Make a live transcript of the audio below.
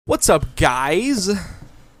What's up, guys?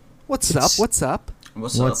 What's up? What's up?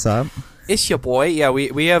 It's your boy. Yeah,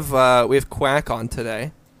 we have Quack on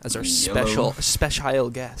today as our special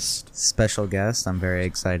guest. Special guest. I'm very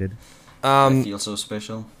excited. I feel so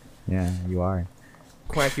special. Yeah, you are.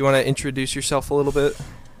 Quack, you want to introduce yourself a little bit?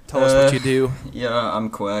 Tell us what you do. Yeah, I'm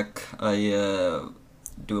Quack. I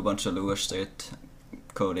do a bunch of Lua shit,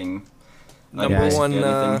 coding.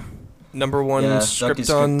 Number one script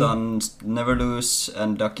Ducky on Neverlose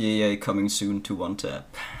and Ducky AA coming soon to one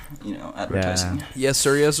tap. You know, advertising. Yeah. Yes,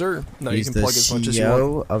 sir. No, He's you can plug as much as you want.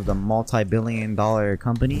 CEO of the multi-billion-dollar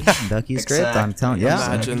company, Ducky Script. I'm telling you.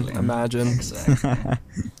 Yeah. Imagine. Exactly.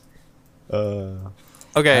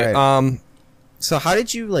 Okay. Right. So how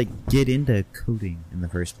did you get into coding in the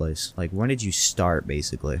first place? Like, when did you start,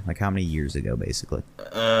 basically? Like, how many years ago, basically?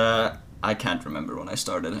 I can't remember when I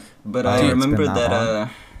started, but I remember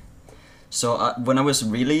that. When I was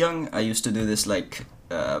really young, I used to do this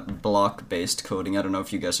block-based coding. I don't know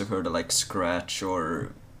if you guys have heard of Scratch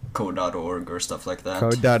or Code.org or stuff like that.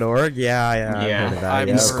 Code.org? Yeah. I've heard of that.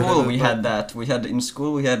 In school we had that. We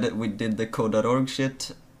did the Code.org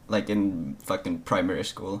shit in fucking primary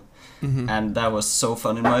school. Mm-hmm. And that was so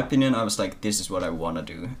fun in my opinion. I was like, this is what I want to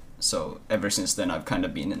do. So ever since then I've kind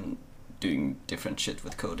of been doing different shit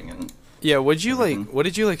with coding and what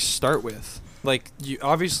did you start with?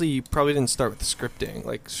 You probably didn't start with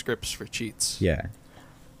scripting, scripts for cheats. Yeah.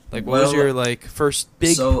 What was your first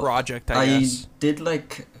big project, I guess? I did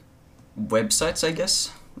websites, I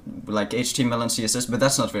guess. HTML and CSS, but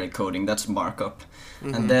that's not really coding, that's markup.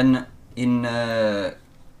 Mm-hmm. And then in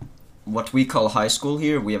what we call high school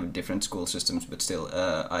here, we have different school systems, but still,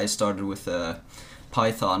 I started with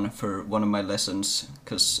Python for one of my lessons,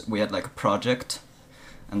 because we had a project,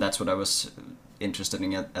 and that's what I was interested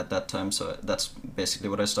in at that time, so that's basically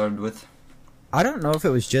what I started with. I don't know if it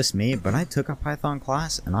was just me, but I took a Python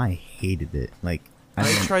class, and I hated it. I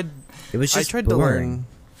tried boring. to learn.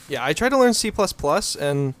 Yeah, I tried to learn C++,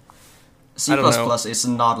 and C++ is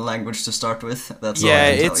not a language to start with. That's all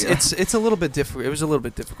I can tell you. It's a little bit difficult. It was a little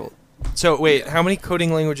bit difficult. So wait, how many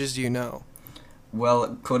coding languages do you know?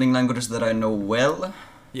 Well, coding languages that I know well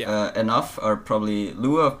enough are probably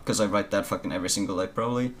Lua, because I write that fucking every single day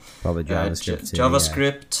probably. Probably JavaScript.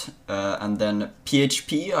 JavaScript, and then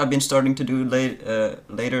PHP I've been starting to do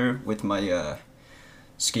later with my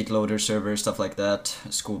Skeet loader server, stuff like that,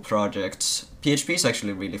 school projects. PHP is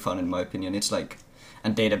actually really fun in my opinion. It's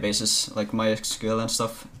and databases like MySQL and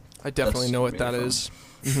stuff. I definitely know what that is.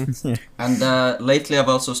 Mm-hmm. And lately I've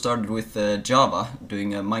also started with Java,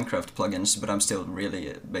 doing Minecraft plugins, but I'm still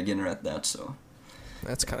really a beginner at that, so...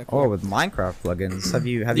 That's kind of cool. Oh, with Minecraft plugins. Have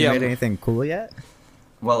you made anything cool yet?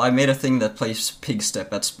 Well, I made a thing that plays pig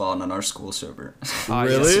step at spawn on our school server.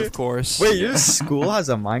 Really? Yes, of course. Wait, your school has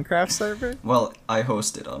a Minecraft server? Well, I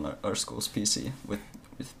host it on our school's PC with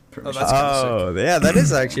permission. Yeah, that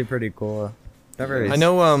is actually pretty cool. I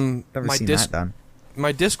know my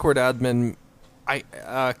my Discord admin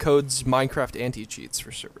codes Minecraft anti-cheats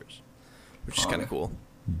for servers, which is kind of cool.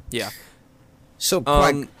 Yeah. So,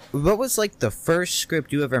 Quack, what was the first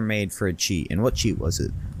script you ever made for a cheat, and what cheat was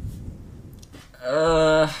it?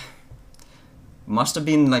 Must have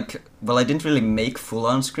been well, I didn't really make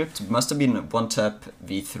full-on script. It must have been one tap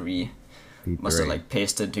V3. Must have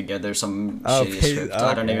pasted together some shitty script.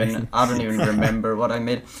 Okay. I don't even remember what I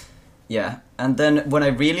made. Yeah, and then when I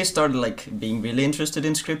really started being really interested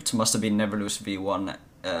in script, must have been Neverlose V1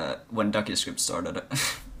 when Ducky Script started.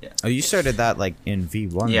 Yeah. Oh, you started that in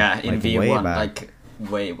V1? Yeah, in V1, way back.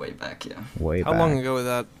 Yeah. Way back. How long ago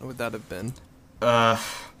would that have been?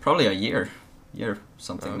 Probably a year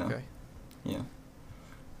something now. Okay. Yeah.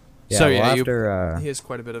 So he has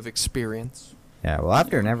quite a bit of experience. Yeah, well,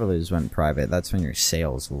 after Neverlose went private, that's when your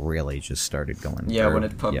sales really just started going. Yeah, when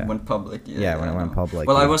it went public. Yeah, when it went public.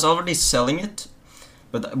 Well, I was already selling it,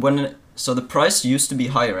 but so the price used to be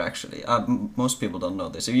higher actually. Most people don't know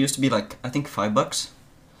this. It used to be I think $5,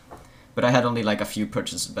 but I had only a few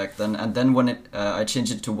purchases back then. And then when I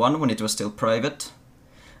changed it to 1 when it was still private,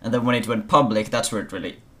 and then when it went public, that's where it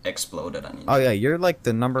really exploded. You're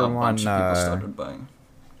the number one. Bunch of people started buying.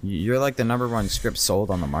 You're the number one script sold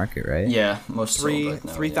on the market, right? Yeah, most sold right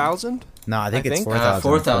now. 3,000? No, I think it's 4,000.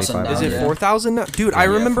 4,000. Is it 4,000 now? Dude, I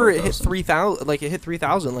remember it hit 3,000. It hit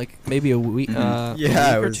 3,000 maybe a week, a week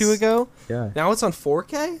or two ago. Yeah. Now it's on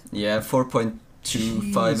 4K. Yeah,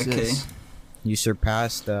 4.25K. You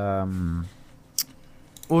surpassed. What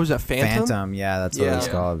was that? Phantom? Yeah, that's what it's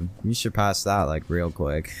called. You surpassed that real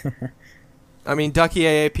quick. I mean, Ducky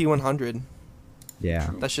AAP 100. Yeah.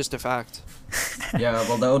 That's just a fact. Yeah,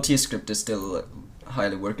 well, the OT script is still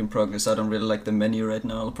highly work in progress. I don't really like the menu right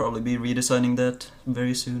now. I'll probably be redesigning that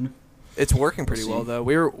very soon. It's working pretty well though.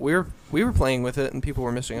 We were playing with it and people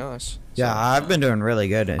were missing us. Yeah, I've been doing really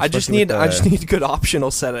good. I just need good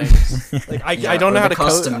optional settings. Like I don't know how to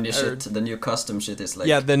custom shit. The new custom shit is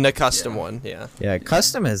like the custom one. Yeah. Yeah,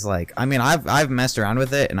 custom is like, I mean, I've messed around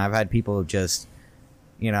with it and I've had people just,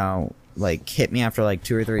 you know, like hit me after like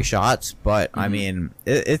 2 or 3 shots, but I mean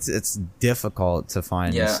it's difficult to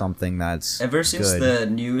find something that's ever since good. the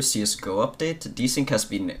new CS:GO update, desync has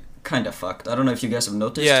been kind of fucked. I don't know if you guys have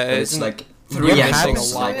noticed, but it's like 3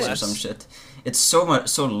 FPS lags or some shit. It's so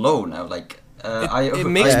low now. Like it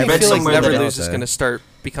makes me feel like Neverlose is gonna start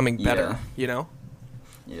becoming better. You know?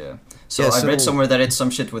 Yeah. So I read somewhere that it's some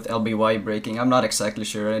shit with LBY breaking. I'm not exactly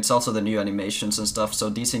sure. And it's also the new animations and stuff.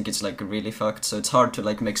 So desync is like really fucked. So it's hard to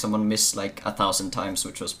like make someone miss like 1,000 times,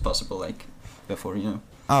 which was possible like before, you know.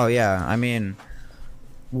 Oh yeah, I mean,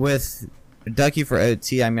 with Ducky for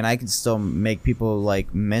OT, I mean, I can still make people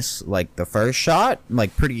like miss like the first shot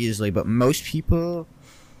like pretty easily, but most people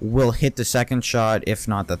will hit the second shot, if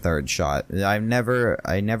not the third shot. I never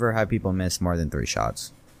had people miss more than 3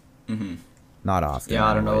 shots. Not often. Yeah,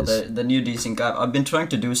 I don't know, the new desync. I've been trying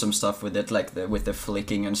to do some stuff with it, like with the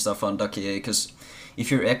flicking and stuff on Ducky A, because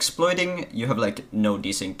if you're exploiting, you have like no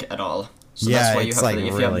desync at all. So that's why you have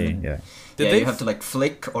to, you have to like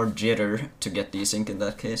flick or jitter to get desync in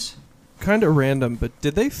that case. Kind of random, but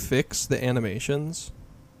did they fix the animations?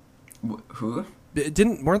 Who?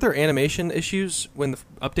 Weren't there animation issues when the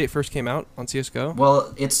update first came out on CS:GO?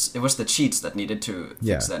 Well, it was the cheats that needed to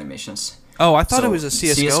fix the animations. Oh, I thought it was a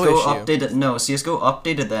CS:GO issue. CS:GO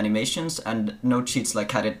updated the animations, and no cheats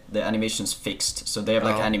like had the animations fixed. So they have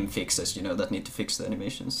like anim fixes, you know, that need to fix the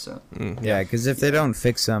animations. So yeah, because if they don't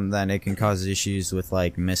fix them, then it can cause issues with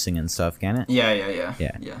like missing and stuff, can it? Yeah.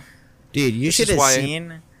 Dude, you should have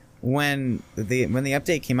seen when the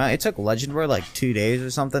update came out. It took Legend War like 2 days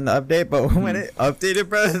or something to update, but when it updated,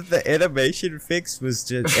 bro, the animation fix was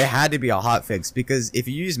just, it had to be a hot fix, because if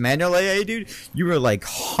you use manual AA, dude, you were like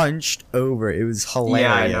hunched over. It was hilarious.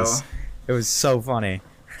 Yeah, I know. It was so funny.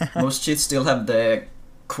 Most cheats still have the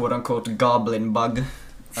quote-unquote goblin bug.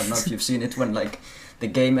 I don't know if you've seen it, when like the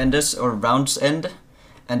game ends or rounds end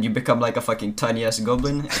and you become like a fucking tiny ass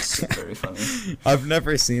goblin. It's very funny. I've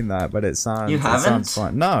never seen that, but it sounds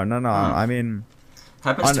fun. No. I mean,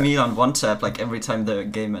 happens to me on one tap like every time the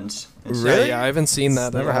game ends. Really? Yeah, I haven't seen that.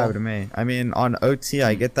 It's never happened to me. I mean, on OT,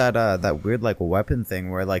 I get that weird like weapon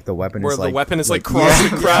thing where like the weapon is like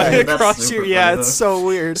across your. Yeah, it's so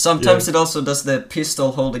weird. Sometimes it also does the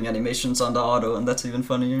pistol holding animations on the auto, and that's even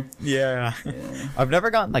funnier. Yeah. I've never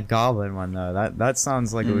gotten the goblin one though. That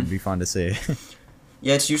sounds like it would be fun to see.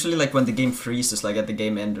 Yeah, it's usually like when the game freezes, like at the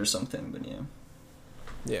game end or something. But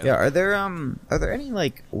yeah. Are there any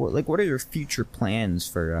like what are your future plans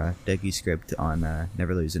for Ducky Script on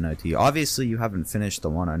Neverlose and OT? Obviously, you haven't finished the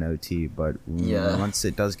one on OT, but once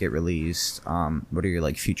it does get released, what are your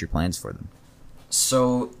like future plans for them?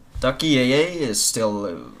 So Ducky AA is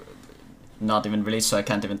still not even released, so I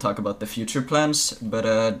can't even talk about the future plans.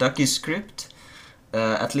 But Ducky Script,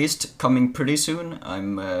 at least coming pretty soon.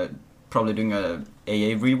 I'm probably doing a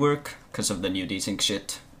AA rework because of the new desync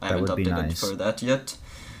shit. I haven't updated for that yet.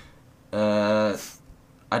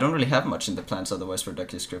 I don't really have much in the plans otherwise for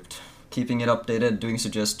Ducky Script. Keeping it updated, doing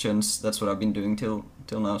suggestions, that's what I've been doing till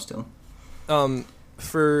now still.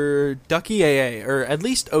 For Ducky AA, or at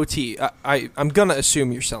least OT, I'm gonna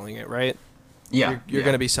assume you're selling it, right? Yeah. You're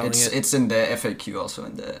gonna be selling it? It's in the FAQ also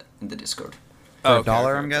in the Discord. For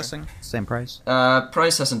 $1, I'm guessing? Same price?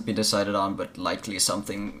 Price hasn't been decided on, but likely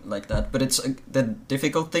something like that. But it's the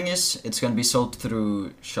difficult thing is it's going to be sold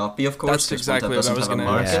through Shopee, of course. That's exactly what I was going to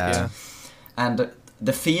ask. Yeah. And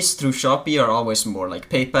the fees through Shopee are always more like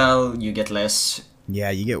PayPal. You get less. Yeah,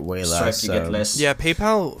 you get way less. Stripe, you get less. Yeah,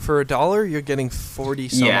 PayPal for $1, you're getting 40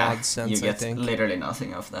 some odd cents. You get I think literally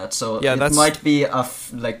nothing of that. So it might be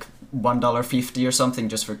like $1.50 or something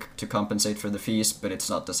just to compensate for the fees, but it's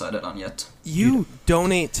not decided on yet. You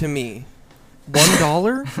donate to me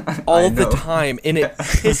 $1 all the time, and it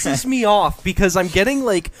pisses me off because I'm getting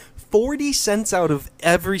like 40 cents out of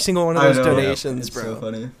every single one of those donations, bro. So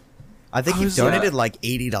funny. I think you've donated like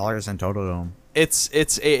 $80 in total to him. It's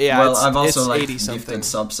I've also like 80 something. gifted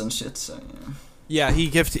subs and shit. So yeah,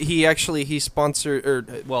 he sponsored, or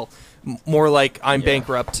well, more like I'm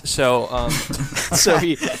bankrupt. So so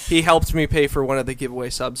he helped me pay for one of the giveaway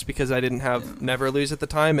subs because I didn't have Neverlose at the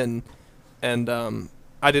time, and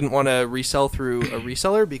I didn't want to resell through a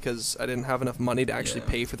reseller because I didn't have enough money to actually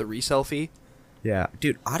pay for the resell fee. Yeah,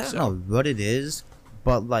 dude, I don't know what it is,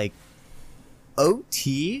 but like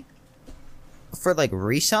OT for like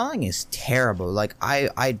reselling is terrible. Like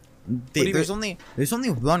there's only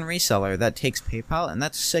one reseller that takes PayPal, and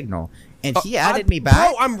that's Signal. And he added me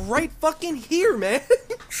back. Bro, I'm right fucking here, man.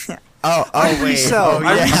 I resell.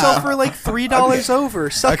 I resell for like $3 over.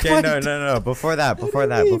 Suck okay, my no. Before that.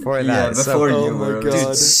 Yeah, before you were.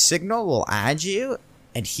 Dude, Signal will add you,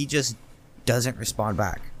 and he just doesn't respond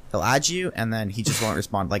back. He'll add you, and then he just won't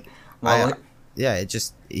respond. Like, Well,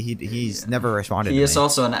 he's never responded. He is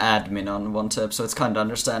also an admin on OneTap, so it's kind of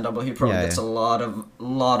understandable. He probably gets a lot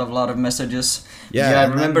of messages. I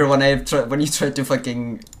remember when you tried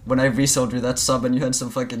to when I resold you that sub and you had some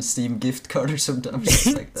fucking Steam gift card or something like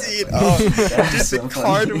that. Dude, the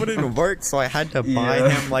card wouldn't work, so I had to buy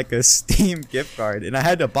him like a Steam gift card, and I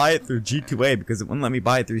had to buy it through G2A because it wouldn't let me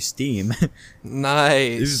buy it through Steam.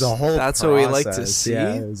 Nice. It was a whole That's process. what we like to see.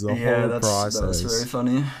 Yeah, it was a whole process. That's very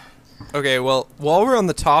funny. Okay, well, while we're on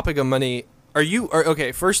the topic of money,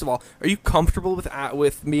 first of all, are you comfortable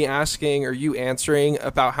with me asking or you answering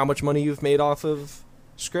about how much money you've made off of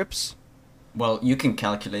scripts? Well, you can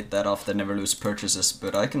calculate that off the Neverlose purchases,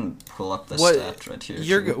 but I can pull up the stat right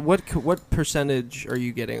here. What percentage are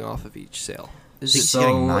you getting off of each sale? Is it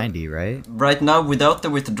getting 90, right? Right now, without the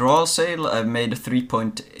withdrawal sale, I've made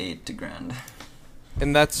 3.8 grand.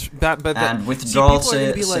 And that's that. But and withdrawal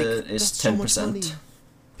sale is so 10%.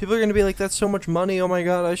 People are going to be like, that's so much money, oh my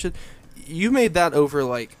god, I should... You made that over,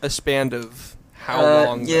 like, a span of how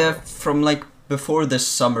long? Yeah, from, like, before the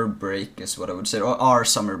summer break is what I would say, or our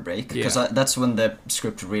summer break, because that's when the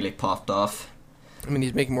script really popped off. I mean,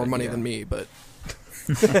 he's making more money than me, but...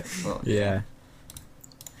 Well, yeah.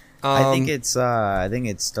 I think it's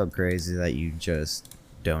still crazy that you just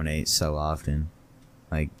donate so often.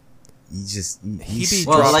 Like, you just...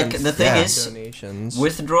 the thing is, donations.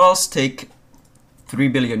 Withdrawals take 3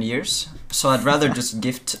 billion years, so I'd rather just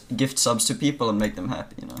gift subs to people and make them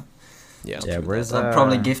happy, you know. Yeah. I've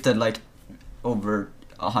probably gifted like over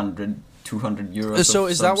 100, 200 euros. So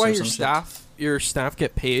is that why your staff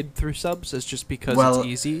get paid through subs? Is just because it's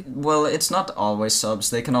easy? Well, it's not always subs.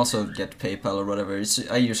 They can also get PayPal or whatever.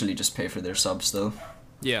 I usually just pay for their subs though.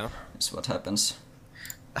 Yeah. That's what happens.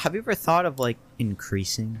 Have you ever thought of like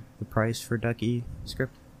increasing the price for Ducky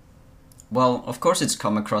script? Well, of course it's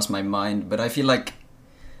come across my mind, but I feel like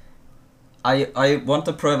I want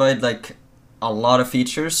to provide like a lot of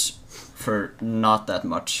features for not that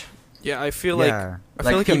much. Yeah, I feel like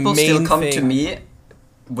people still come to me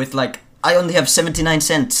with like, I only have 79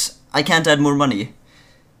 cents. I can't add more money.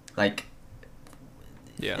 Like,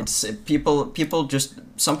 it's people just,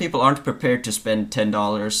 some people aren't prepared to spend $10,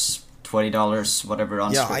 $20, whatever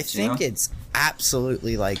on scripts. I think it's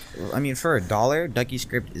absolutely like, I mean, for $1, Ducky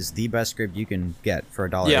script is the best script you can get for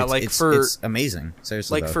 $1. Yeah, it's amazing.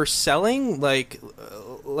 Seriously, like for selling, like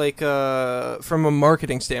from a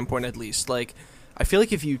marketing standpoint at least, like I feel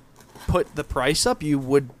like if you put the price up,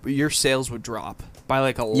 your sales would drop by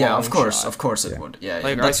like a long Yeah, of course shot. it would. Yeah,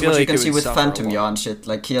 like, that's what you can see with Phantom Yawn shit.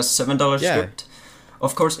 Like he has $7 script.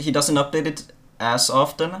 Of course, he doesn't update it as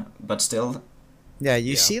often, but still. Yeah,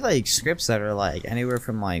 you see like scripts that are like anywhere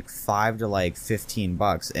from like $5 to like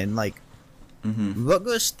 $15, and like what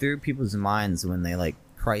goes through people's minds when they like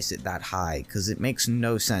price it that high? Because it makes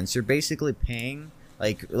no sense. You're basically paying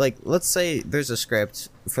like let's say there's a script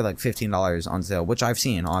for like $15 on sale, which I've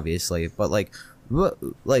seen obviously, but like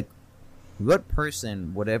what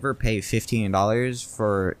person would ever pay $15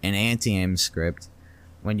 for an anti-aim script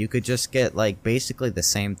when you could just get like basically the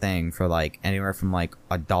same thing for like anywhere from like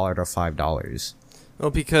 $1 to $5? Well,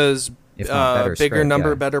 because bigger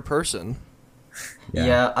number, better person.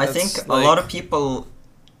 Yeah, I think a lot of people...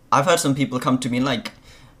 I've had some people come to me like,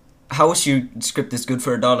 how is your script is good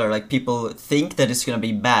for $1? Like, people think that it's gonna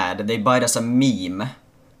be bad. They buy it as a meme,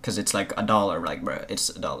 because it's like $1. Like, bro, it's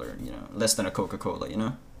 $1, you know, less than a Coca-Cola, you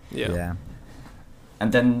know? Yeah.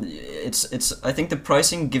 And then it's. I think the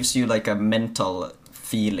pricing gives you like a mental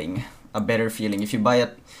feeling, a better feeling. If you buy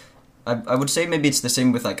it... I would say maybe it's the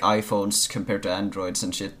same with like iPhones compared to Androids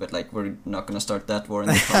and shit, but like we're not gonna start that war in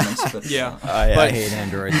the comments. But I hate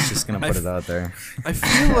Androids. Just gonna put it out there. I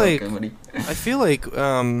feel like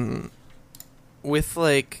with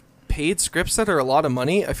like paid scripts that are a lot of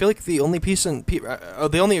money, I feel like the only reason people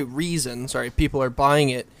are buying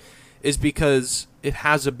it is because it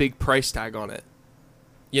has a big price tag on it.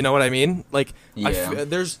 You know what I mean? Like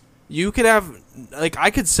you could have, like,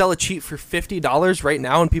 I could sell a cheat for $50 right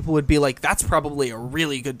now, and people would be like, "That's probably a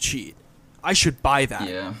really good cheat. I should buy that."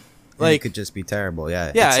 Yeah, like, it could just be terrible.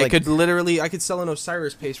 Yeah, yeah. I could sell an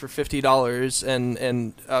Osiris paste for $50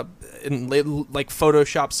 and like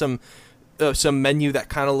Photoshop some menu that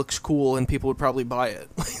kind of looks cool, and people would probably buy it.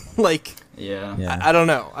 Like, yeah. I don't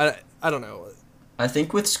know. I don't know. I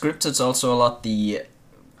think with scripts it's also a lot the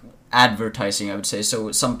advertising, I would say.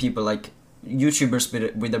 So some people like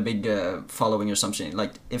YouTubers with a big following or something.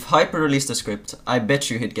 Like if Hyper released a script, I bet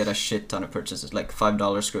you he'd get a shit ton of purchases, like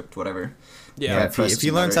 $5 script, whatever. Yeah, if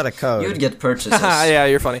he learns how to code, you'd get purchases. Yeah,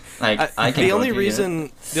 you're funny. Like the only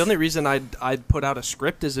reason I'd put out a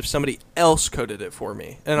script is if somebody else coded it for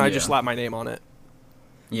me and I just slap my name on it.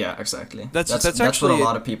 Yeah, exactly. That's actually what a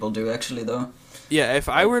lot of people do, actually, though. Yeah, if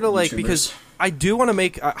I were to YouTubers. because I do want to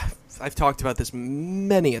make. I've talked about this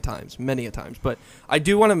many a times, but I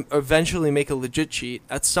do want to eventually make a legit cheat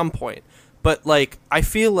at some point. But like, I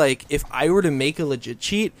feel like if I were to make a legit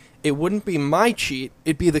cheat, it wouldn't be my cheat;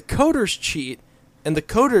 it'd be the coder's cheat, and the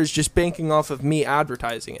coder's just banking off of me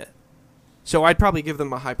advertising it. So I'd probably give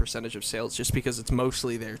them a high percentage of sales just because it's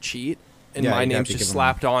mostly their cheat, and my name's just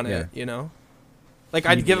slapped on it. You know. Like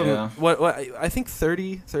I'd give them what I think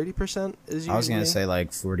 30% is usually. I was gonna say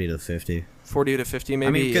like 40 to 50. 40 to 50 maybe.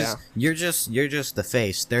 I mean, because you're just the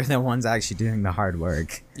face. They're the ones actually doing the hard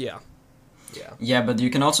work. Yeah. Yeah, but you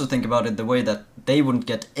can also think about it the way that they wouldn't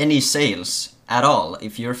get any sales at all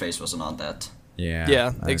if your face wasn't on that.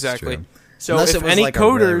 Yeah, exactly. True. So Unless if it was any like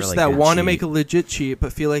coders a really that good want to cheat. make a legit cheat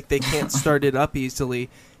but feel like they can't start it up easily,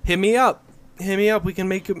 hit me up. We can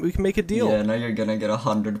make a deal. Yeah, now you're gonna get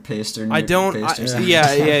 100 paster. I don't.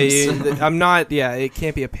 I'm not. Yeah, it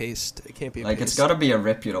can't be a paste. It can't be a like paste. it's gotta be a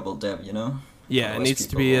reputable dev, you know. Yeah, it Otherwise needs to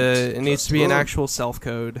people be won't it needs to be an actual self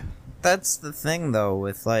code. That's the thing, though,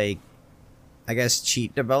 with like, I guess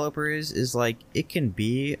cheat developers is like it can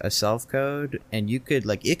be a self code, and you could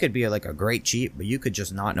like it could be like a great cheat, but you could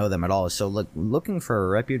just not know them at all. So looking for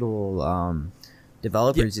reputable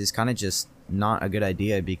developers is kind of just not a good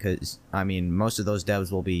idea because I mean most of those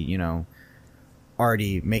devs will be, you know,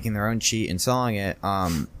 already making their own cheat and selling it.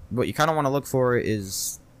 What you kind of want to look for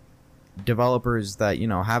is developers that, you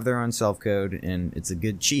know, have their own self code and it's a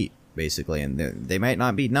good cheat basically, and they might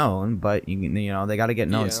not be known, but you know they got to get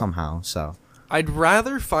known somehow. So I'd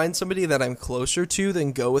rather find somebody that I'm closer to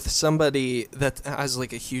than go with somebody that has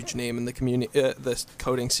like a huge name in the community, the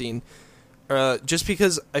coding scene. Just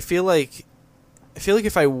because I feel like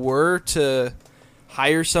if I were to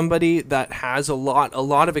hire somebody that has a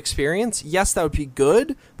lot of experience, yes, that would be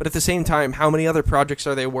good. But at the same time, how many other projects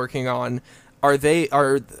are they working on?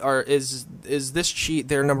 Is this cheat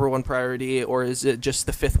their number one priority, or is it just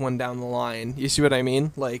the fifth one down the line? You see what I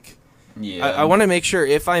mean? Like, I want to make sure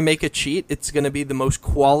if I make a cheat, it's going to be the most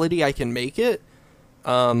quality I can make it,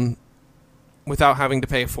 without having to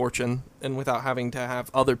pay a fortune and without having to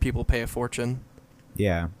have other people pay a fortune.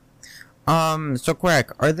 Yeah. So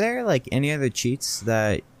Quack, are there like any other cheats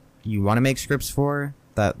that you want to make scripts for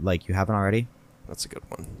that like you haven't already? That's a good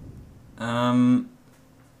one.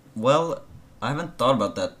 Well, I haven't thought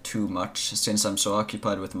about that too much since I'm so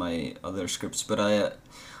occupied with my other scripts, but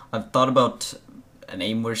I've thought about an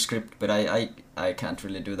Aimware script, but I can't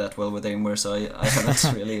really do that well with Aimware, so I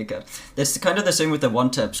haven't really got. It's kind of the same with the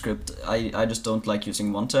one-tap script. I just don't like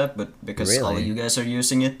using one-tap, but because all of you guys are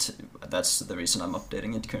using it, that's the reason I'm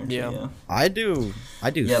updating it currently. Yeah. I do.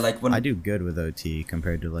 Yeah, like when I do good with OT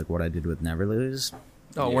compared to like what I did with Neverlose.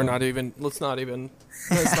 Oh, we're not even. Let's not even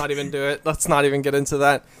do it. Let's not even get into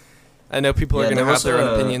that. I know people are going to have their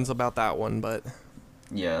own opinions about that one, but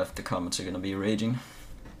yeah, the comments are going to be raging.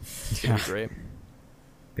 It's going to be great.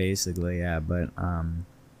 Basically, yeah, but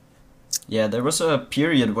yeah, there was a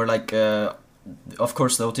period where like of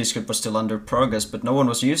course the OT script was still under progress, but no one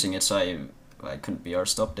was using it, so I couldn't be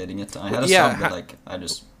arsed updating it. I had a sub, but like I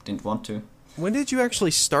just didn't want to. When did you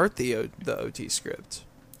actually start the OT script?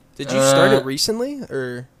 Did you start it recently,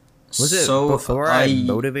 or was it before I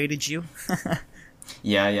motivated you?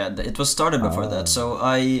 Yeah, it was started before that. So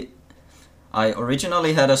I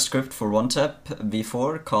originally had a script for OneTap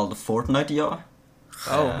before called Fortnite Yaw.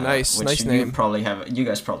 Oh, nice, which nice you name. You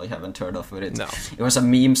guys probably haven't heard of it. No. It was a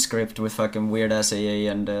meme script with fucking weird ass AA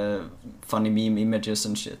and funny meme images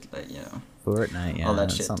and shit, like, you know. Fortnite, yeah, all that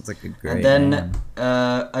shit. Sounds like a great And then name.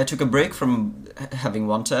 I took a break from having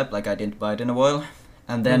OneTap, like I didn't buy it in a while,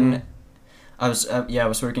 and then I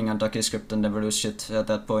was working on Ducky script and Neverlose shit at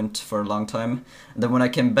that point for a long time. And then when I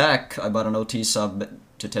came back, I bought an OT sub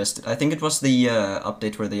to test it. I think it was the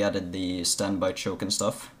update where they added the standby choke and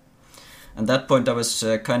stuff. At that point, I was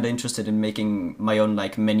kind of interested in making my own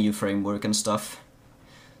like menu framework and stuff,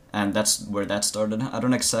 and that's where that started. I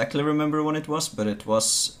don't exactly remember when it was, but it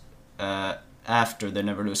was after the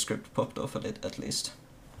Neverlose script popped off at least.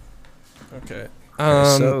 Okay.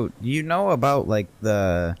 So you know about like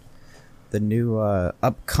the new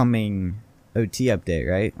upcoming OT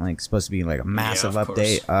update, right? Like, it's supposed to be like a massive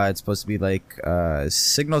update. It's supposed to be like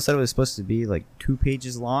Signal said it was supposed to be like 2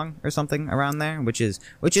 pages long or something around there, which is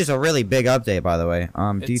a really big update, by the way.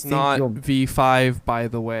 Do you think not V5, by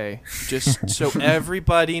the way? Just so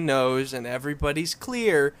everybody knows and everybody's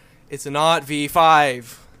clear, it's not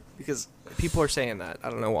V5 because people are saying that. I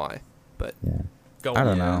don't know why, but I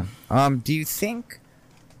don't know. Do you think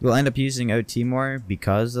we'll end up using OT more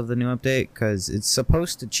because of the new update? Because it's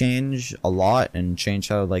supposed to change a lot and change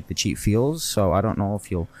how like the cheat feels. So I don't know if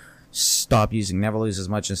you'll stop using Neverlose as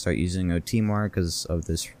much and start using OT more because of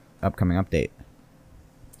this upcoming update.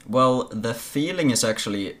 Well, the feeling is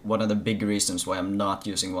actually one of the big reasons why I'm not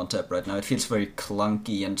using OneTap right now. It feels very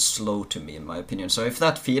clunky and slow to me, in my opinion. So if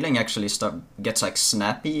that feeling actually gets like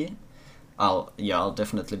snappy, I'll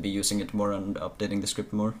definitely be using it more and updating the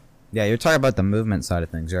script more. Yeah, you're talking about the movement side of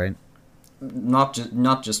things, right?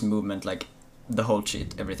 Not just movement, like the whole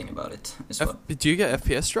cheat, everything about it. Do you get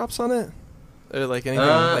FPS drops on it? Or like anything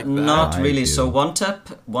like that? Not really. So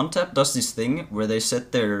OneTap does this thing where they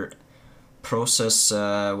set their process,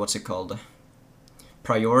 what's it called?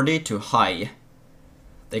 Priority to high.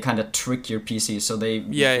 They kind of trick your PC. So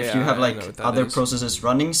if you have like other processes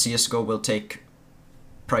running, CSGO will take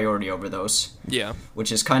priority over those. Yeah. Which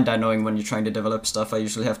is kind of annoying when you're trying to develop stuff. I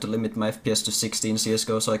usually have to limit my FPS to 60 in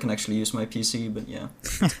CSGO so I can actually use my PC, but yeah.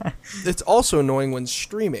 It's also annoying when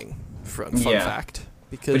streaming, fun fact.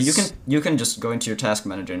 Because but you can just go into your task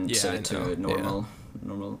manager and set it to normal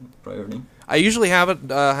priority. I usually have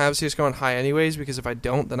CSGO on high anyways, because if I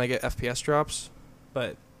don't, then I get FPS drops.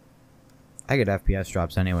 But I get FPS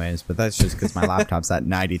drops anyways, but that's just because my laptop's at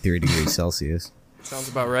 93 degrees Celsius. Sounds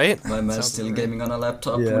about right. My man's still gaming on a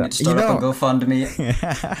laptop. We need to start up on GoFundMe.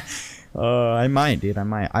 I might, dude. I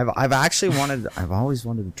might. I've always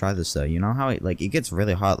wanted to try this though. You know how it gets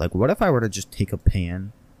really hot. Like, what if I were to just take a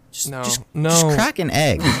pan, just crack an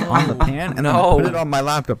egg on the pan and then put it on my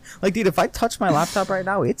laptop? Like, dude, if I touch my laptop right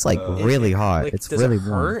now, it's like really hot. Like, it's really warm. Does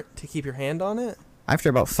it hurt to keep your hand on it? After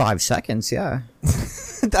about 5 seconds, yeah.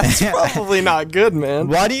 That's probably not good, man.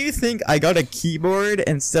 Why do you think I got a keyboard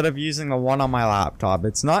instead of using the one on my laptop?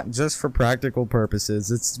 It's not just for practical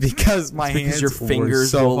purposes. It's because my hands your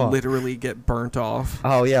fingers so will hot. literally get burnt off.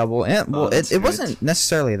 Oh yeah, it wasn't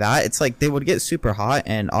necessarily that. It's like they would get super hot,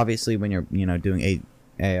 and obviously when you're doing a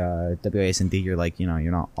WASD, you're like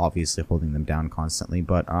you're not obviously holding them down constantly,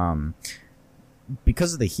 but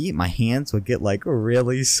because of the heat, my hands would get like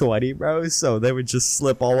really sweaty, bro. So they would just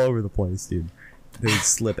slip all over the place, dude. They would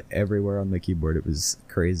slip everywhere on the keyboard. It was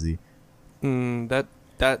crazy. That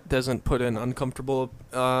doesn't put an uncomfortable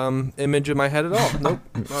image in my head at all. Nope,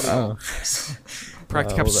 not at all.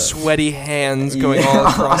 Practically have sweaty hands going all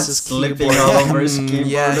across his keyboard. All over his keyboard.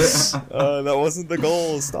 Yes. That wasn't the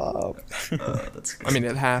goal. Stop. That's I mean,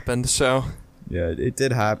 it happened. So. Yeah, it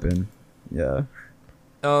did happen. Yeah.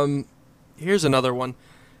 Here's another one.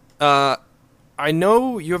 I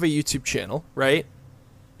know you have a YouTube channel, right?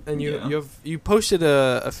 And you posted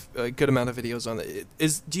a good amount of videos on it.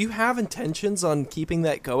 Do you have intentions on keeping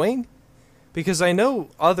that going? Because I know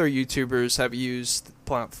other YouTubers have used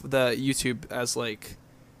the YouTube as like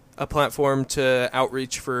a platform to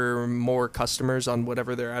outreach for more customers on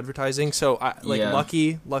whatever they're advertising. So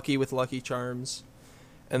Lucky with Lucky Charms,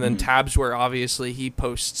 and then Tabs, where obviously he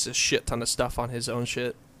posts a shit ton of stuff on his own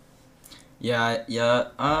shit. Yeah.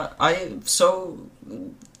 I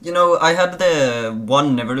had the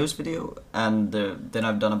one Neverlose video, and then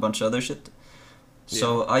I've done a bunch of other shit.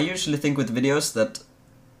 So I usually think with videos that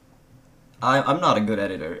I'm not a good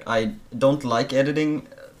editor. I don't like editing.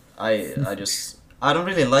 I don't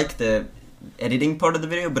really like the editing part of the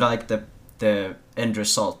video, but I like the end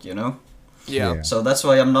result, Yeah. So that's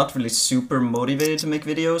why I'm not really super motivated to make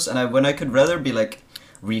videos, and when I could rather be like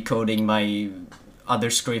recoding my other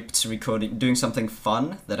scripts, doing something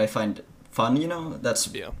fun that I find fun, that's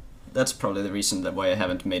probably the reason why I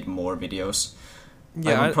haven't made more videos.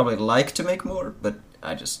 I would probably like to make more, but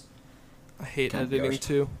I hate editing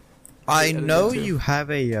too. I know you have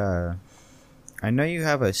a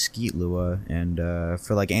Skeet Lua and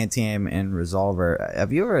for like anti-aim and resolver.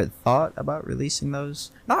 Have you ever thought about releasing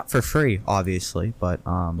those? Not for free, obviously, but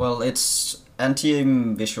well, it's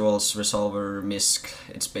anti-aim, visuals, resolver, MISC.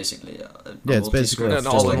 It's basically it's basically an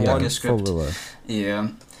all-in-one script. Yeah.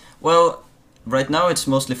 Well, right now it's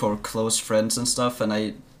mostly for close friends and stuff,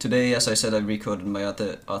 and today, as I said, I recoded my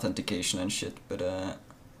authentication and shit, but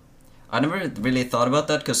I never really thought about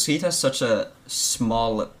that because Heat has such a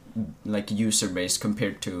small like user base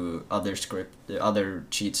compared to other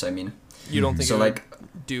cheats. I mean, you don't think so? Like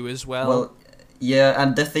do as well? Well, yeah,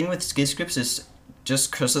 and the thing with Skid scripts is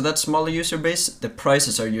just because of that smaller user base, the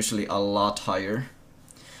prices are usually a lot higher.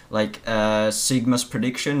 Like Sigma's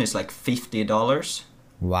prediction is like $50.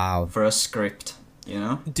 Wow. For a script, you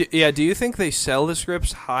know? Do you think they sell the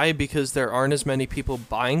scripts high because there aren't as many people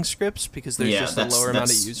buying scripts because there's just a lower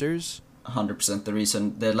amount of users? 100% the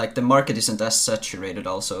reason. The market isn't as saturated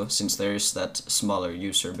also, since there is that smaller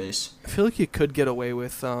user base. I feel like you could get away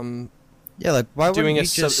with like why doing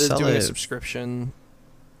wouldn't you just sell a subscription.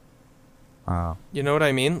 Oh. You know what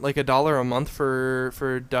I mean? Like $1 a month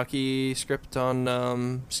for Ducky script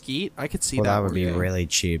on Skeet. I could see that. Well, that would be really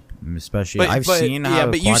cheap, especially I've seen how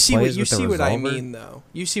but Quack plays you with the see what I resolver. mean though.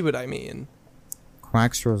 You see what I mean.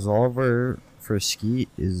 Quack's resolver for Skeet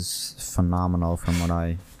is phenomenal from what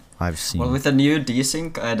I've seen. Well, with the new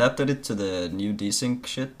desync, I adapted it to the new desync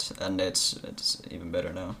shit, and it's even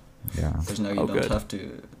better now. Yeah. Because now you don't have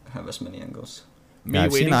to have as many angles.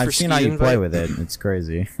 I've seen how you play with it. It's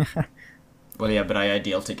crazy. Well, yeah, but I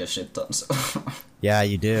ideal take a shit ton, so... Yeah,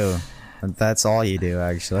 you do. That's all you do,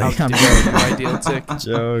 actually. I'm joking. Ideal tick.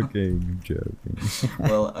 joking.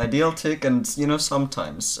 Well, ideal tick, and,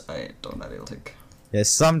 sometimes I don't ideal tick. Yeah,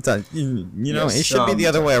 sometimes. You know, it should be the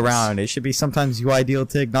other way around. It should be sometimes you ideal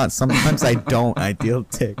tick, not sometimes I don't ideal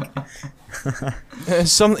tick.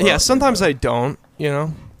 Sometimes I don't,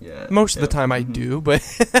 Yeah. Most of the time I Mm-hmm. do, but...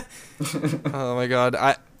 Oh, my God.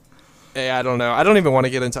 I don't know. I don't even want to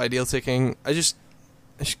get into ideal ticking. I just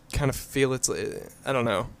kind of feel it's... I don't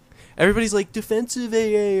know. Everybody's like, defensive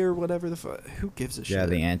AA or whatever the fuck. Who gives a shit? Yeah,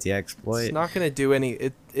 the anti-exploit. It's not going to do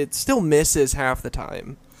any... It still misses half the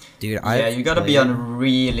time. Dude, you gotta be on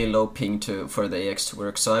really low ping for the AX to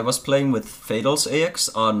work. So I was playing with Fatal's AX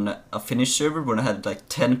on a Finnish server when I had like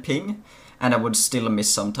 10 ping, and I would still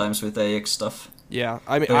miss sometimes with AX stuff. Yeah,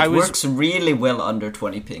 I mean, but it works really well under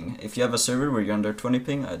 20 ping. If you have a server where you're under 20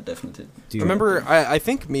 ping, I definitely do. Remember, I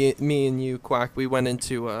think me and you, Quack, we went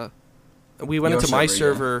into my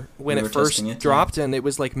server when it first dropped, and it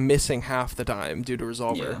was like missing half the time due to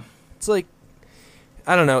resolver. Yeah. It's like,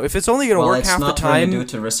 I don't know, if it's only gonna work half the time. It's not really due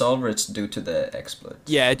to resolver; it's due to the exploit.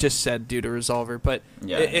 Yeah, it just said due to resolver, but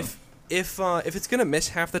if it's gonna miss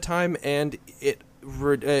half the time and it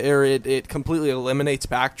completely eliminates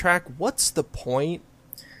backtrack, what's the point?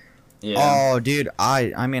 Yeah. Oh, dude,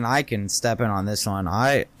 I mean, I can step in on this one.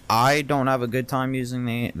 I don't have a good time using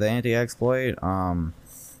the anti-exploit,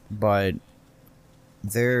 but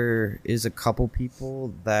there is a couple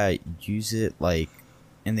people that use it, like,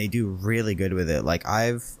 and they do really good with it. Like,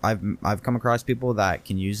 I've come across people that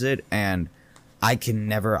can use it, and I can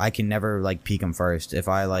never like peek them first. If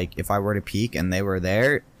I were to peek and they were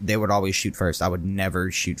there, they would always shoot first. I would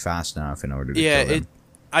never shoot fast enough in order to kill them.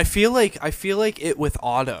 I feel like it with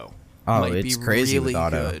auto. Oh, it's crazy really with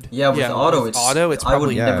auto. Good. Yeah, with auto, it's probably I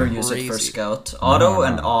would never use it for scout. Auto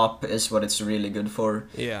and op is what it's really good for.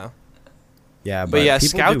 Yeah. Yeah, but yeah,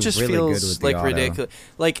 scout just really feels like ridiculous.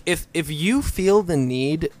 Like if you feel the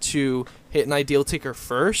need to hit an ideal ticker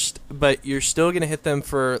first, but you're still gonna hit them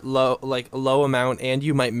for a low amount, and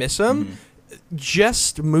you might miss them,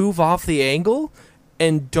 just move off the angle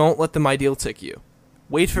and don't let them ideal tick you.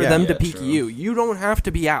 Wait for them to peek you. You don't have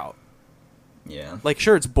to be out. Yeah. Like,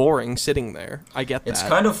 sure, it's boring sitting there. I get that. It's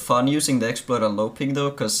kind of fun using the exploit on low ping,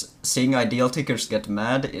 though, because seeing ideal tickers get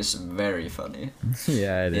mad is very funny.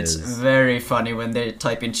 Yeah, it's very funny when they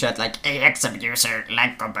type in chat, like, AX abuser,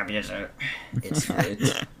 like comp abuser. It's great.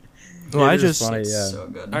 Well, so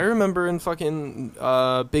good. I remember in fucking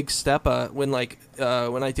Big Steppa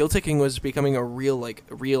when ideal ticking was becoming a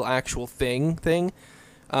real actual thing.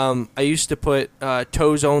 I used to put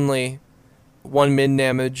toes only 1 min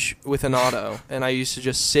damage with an auto, and I used to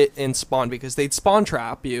just sit and spawn because they'd spawn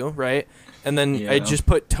trap you, right? And then I'd just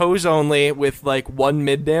put toes only with 1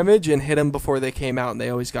 mid damage and hit them before they came out, and they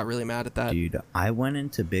always got really mad at that. Dude, I went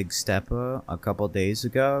into Big Steppa a couple days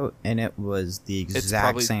ago, and it was the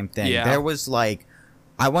exact same thing. Yeah. There was I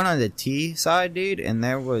went on the T side, dude, and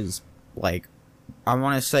there was I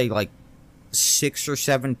want to say 6 or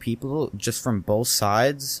 7 people just from both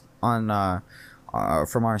sides on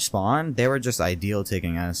from our spawn. They were just ideal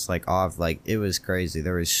taking us off. It was crazy.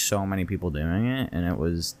 There was so many people doing it, and it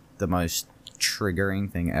was the most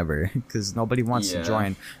triggering thing ever because nobody wants to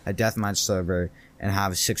join a deathmatch server and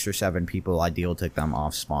have 6 or 7 people ideal take them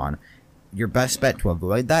off spawn. Your best bet to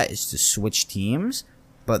avoid that is to switch teams,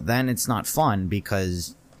 but then it's not fun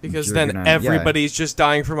because then everybody's just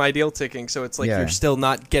dying from ideal ticking, so it's you're still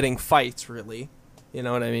not getting fights, really. You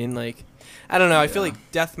know what I mean? I don't know. I feel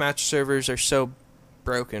like deathmatch servers are so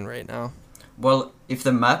broken right now. Well, if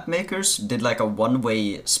the map makers did like a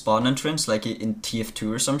one-way spawn entrance, like in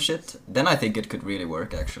TF2 or some shit, then I think it could really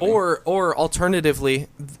work, actually. Or alternatively,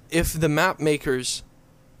 if the map makers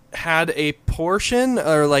had a portion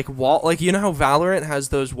or like wall, like you know how Valorant has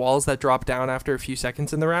those walls that drop down after a few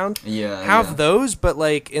seconds in the round, have those, but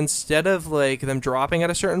like instead of like them dropping at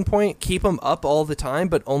a certain point, keep them up all the time,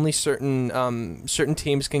 but only certain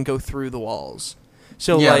teams can go through the walls.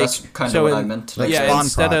 So that's kind of what I meant. Like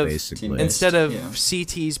instead of basically.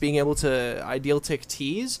 CTs being able to ideal tick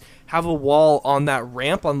Ts, have a wall on that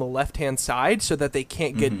ramp on the left hand side so that they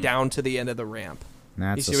can't get down to the end of the ramp.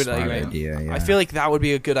 That's a smart idea. Yeah. I feel like that would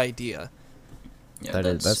be a good idea. Yeah,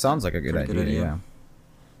 that sounds like a good idea. Yeah.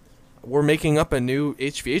 We're making up a new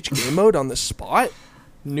HVH game mode on the spot.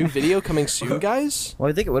 New video coming soon, guys. Well,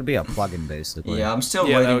 I think it would be a plugin, basically. Yeah, I'm still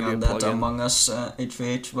waiting on that Among Us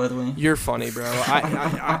HVH, by the way. You're funny, bro.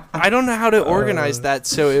 I don't know how to organize that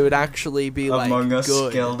so it would actually be like Among Us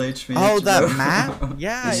good. scaled HVH. Oh, that map?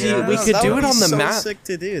 Yeah, we could do it on the map. Sick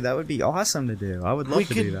to do. That would be awesome to do. I would love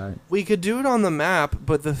to do that. We could do it on the map,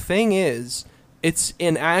 but the thing is, it's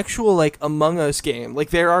an actual like Among Us game.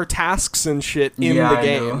 Like there are tasks and shit in the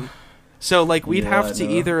game. So, like, we'd have to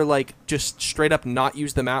either, like, just straight up not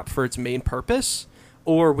use the map for its main purpose,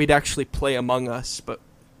 or we'd actually play Among Us, but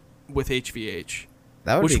with HVH.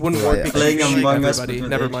 That would which be wouldn't cool. work because Playing Among Us everybody. with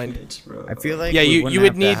Never HVH, mind. bro. I feel like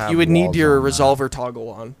you would need your resolver toggle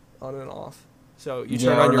on and off. So you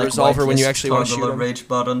turn on your like resolver when you actually want to shoot or him. rage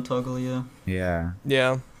button toggle, Yeah.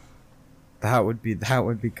 Yeah. That would be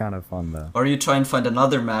kind of fun though. Or you try and find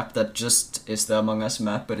another map that just is the Among Us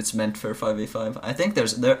map, but it's meant for 5v5. I think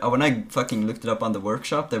when I fucking looked it up on the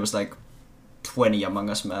workshop, there was like 20 Among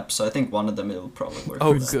Us maps, so I think one of them will probably work.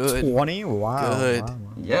 Oh, for good. 20? Wow. Good. Wow.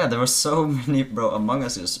 Yeah, there were so many, bro. Among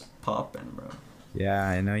Us is popping, bro. Yeah,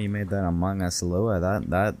 I know you made that Among Us Lua.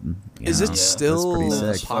 That is it still that's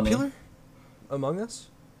pretty sick. popular? Among Us?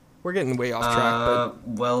 We're getting way off track, but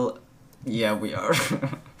well, yeah, we are.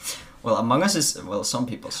 Well, Among Us is some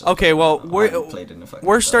people say. Okay, well, we're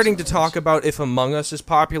starting to 1000 talk about if Among Us is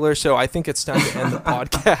popular, so I think it's time to end the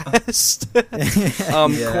podcast.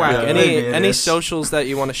 Quack, any socials that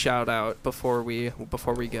you want to shout out before we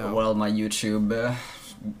go? Well, my YouTube,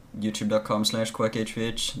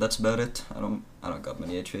 youtube.com/quackhvh. That's about it. I don't got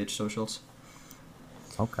many HVH socials.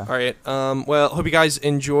 Okay. All right. Well, hope you guys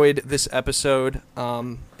enjoyed this episode.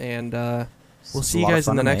 And we'll see you guys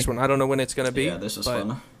in the next one. I don't know when it's gonna be. Yeah, this was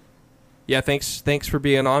fun. Yeah, thanks for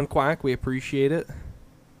being on, Quack. We appreciate it.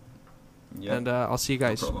 Yep. And I'll see you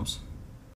guys. No problems.